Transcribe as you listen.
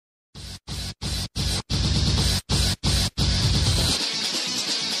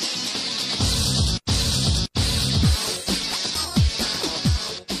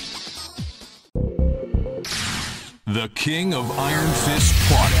The King of Iron Fist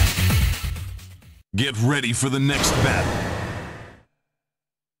fought. Get ready for the next battle.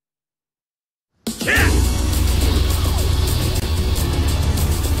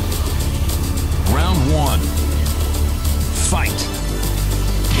 Round 1. Fight.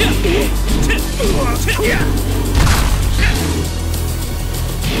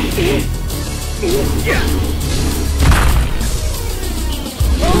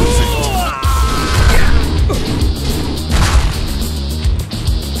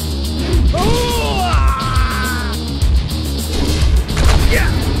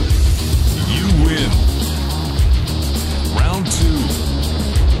 You win. Round 2.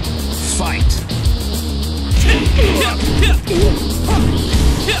 Fight.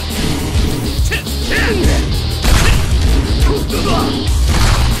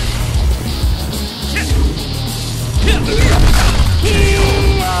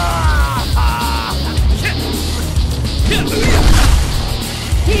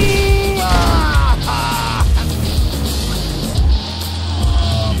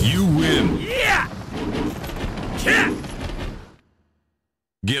 You win.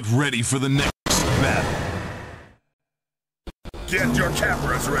 Get ready for the next battle. Get your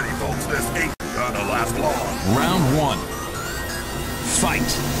cameras ready, folks. This ain't gonna last long. Round 1.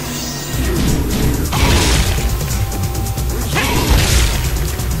 Fight.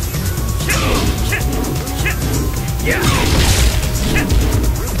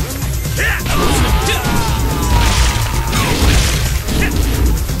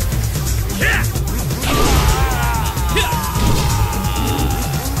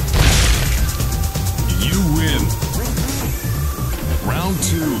 You win. Round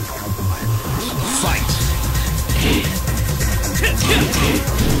 2. Fight.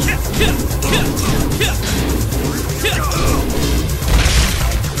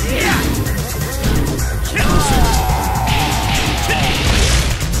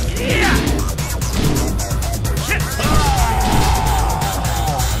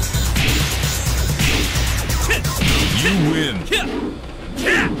 You win.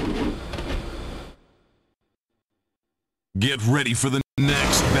 Get ready for the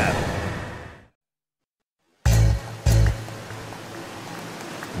next battle.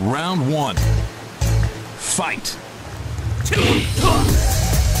 Round 1. Fight.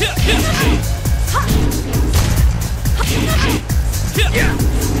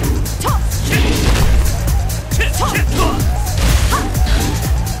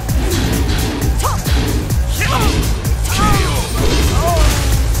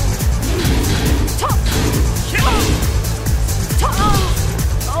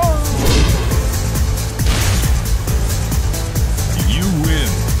 You win.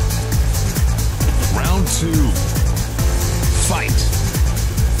 Round 2. Fight.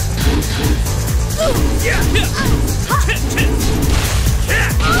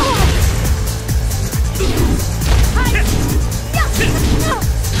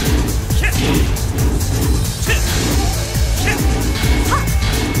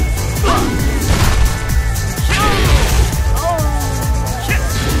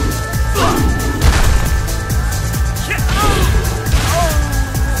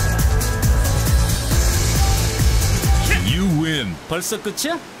 You win. 벌써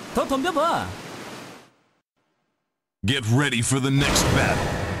끝이야? 더 덤벼봐. Get ready for the next battle.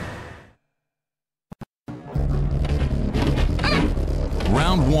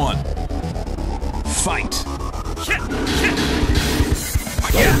 Round 1. Fight.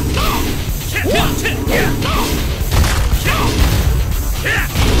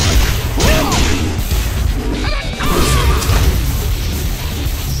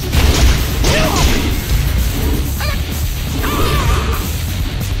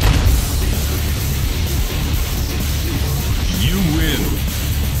 You win.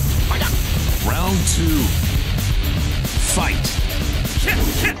 Round 2. Fight.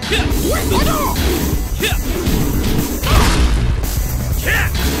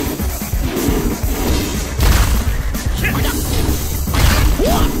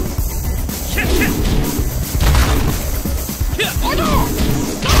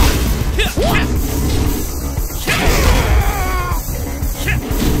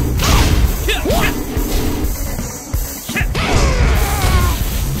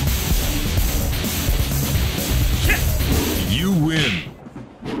 You win.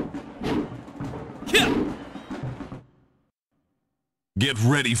 Get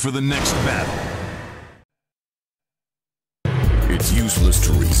ready for the next battle. It's useless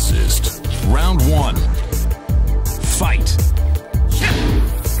to resist. Round 1. Fight.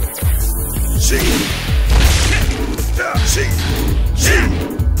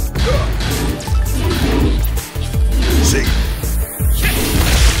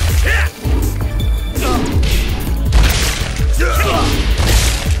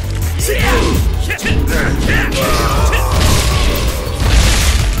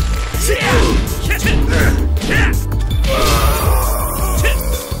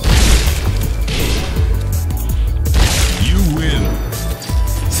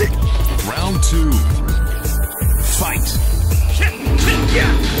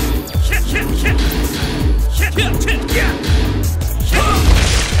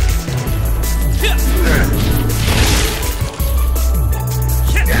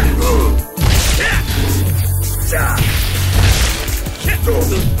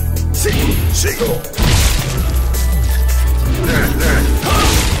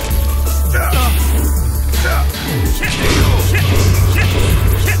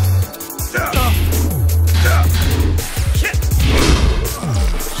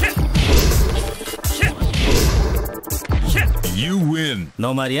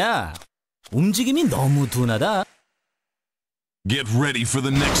 너 말이야, 움직임이 너무 둔하다. Get ready for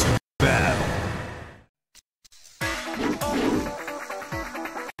the next battle.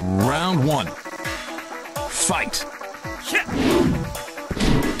 Round 1. Fight.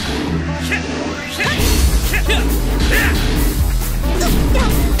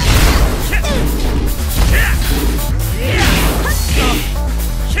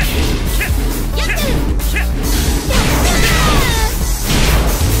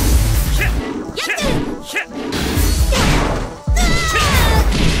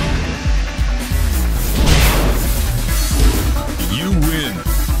 You win.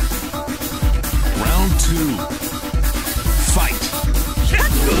 Round 2. Fight.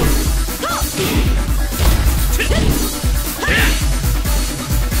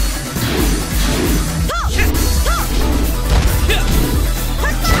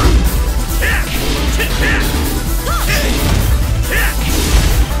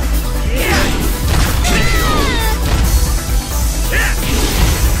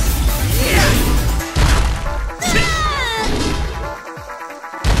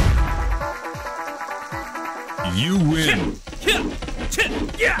 You win.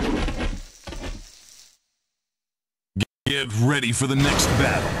 Get ready for the next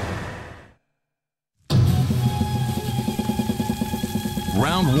battle.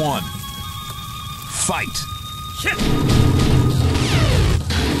 Round 1. Fight.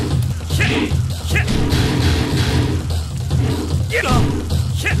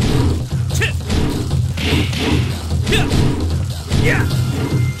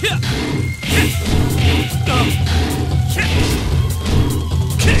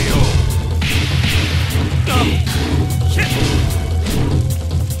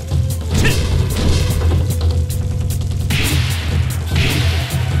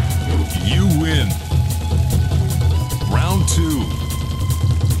 You win. Round 2.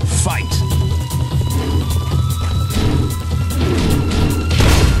 Fight.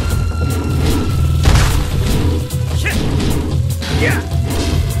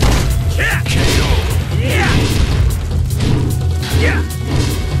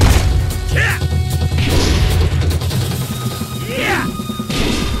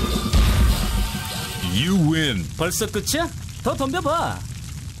 You win. 벌써 끝이야? 더 덤벼봐.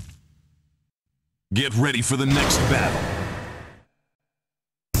 Get ready for the next battle.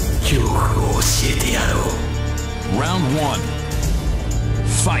 Round 1.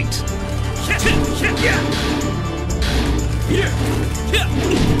 Fight.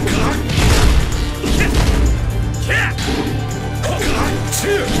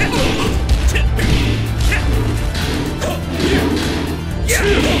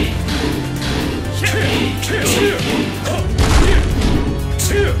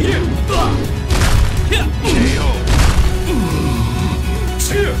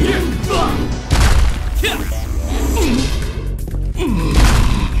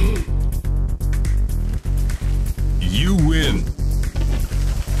 You win.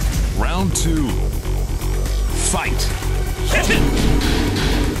 Round 2. Fight.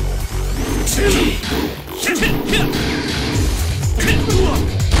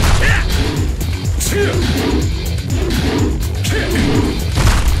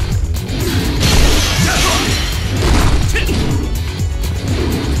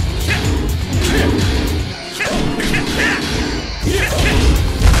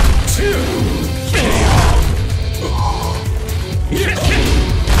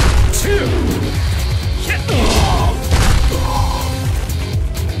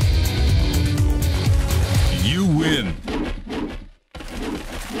 You win.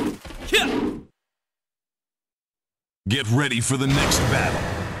 Get ready for the next battle.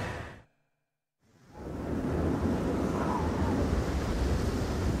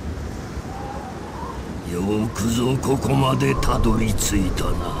 よくぞここまでたどり着いた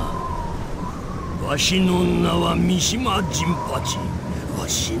な。わしの名は三島陣八。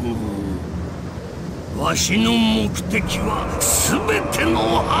わしの目的は全ての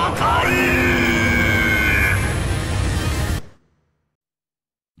破壊。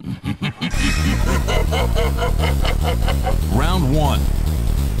Round 1.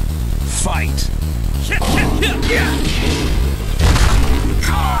 Fight.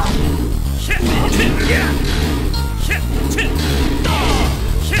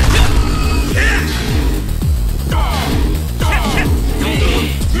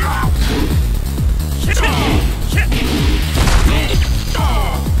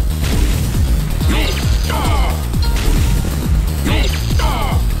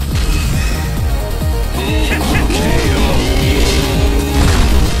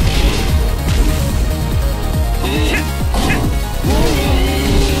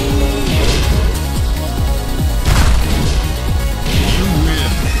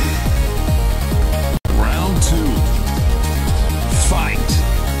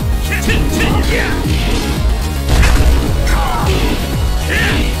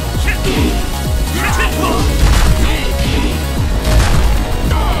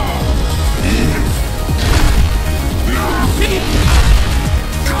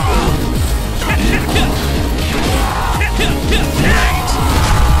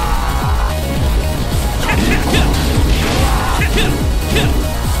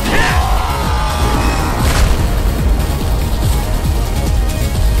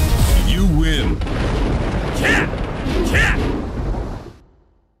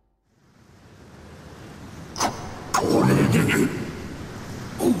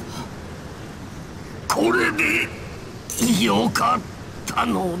 これでよかった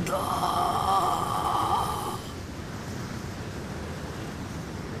のだ。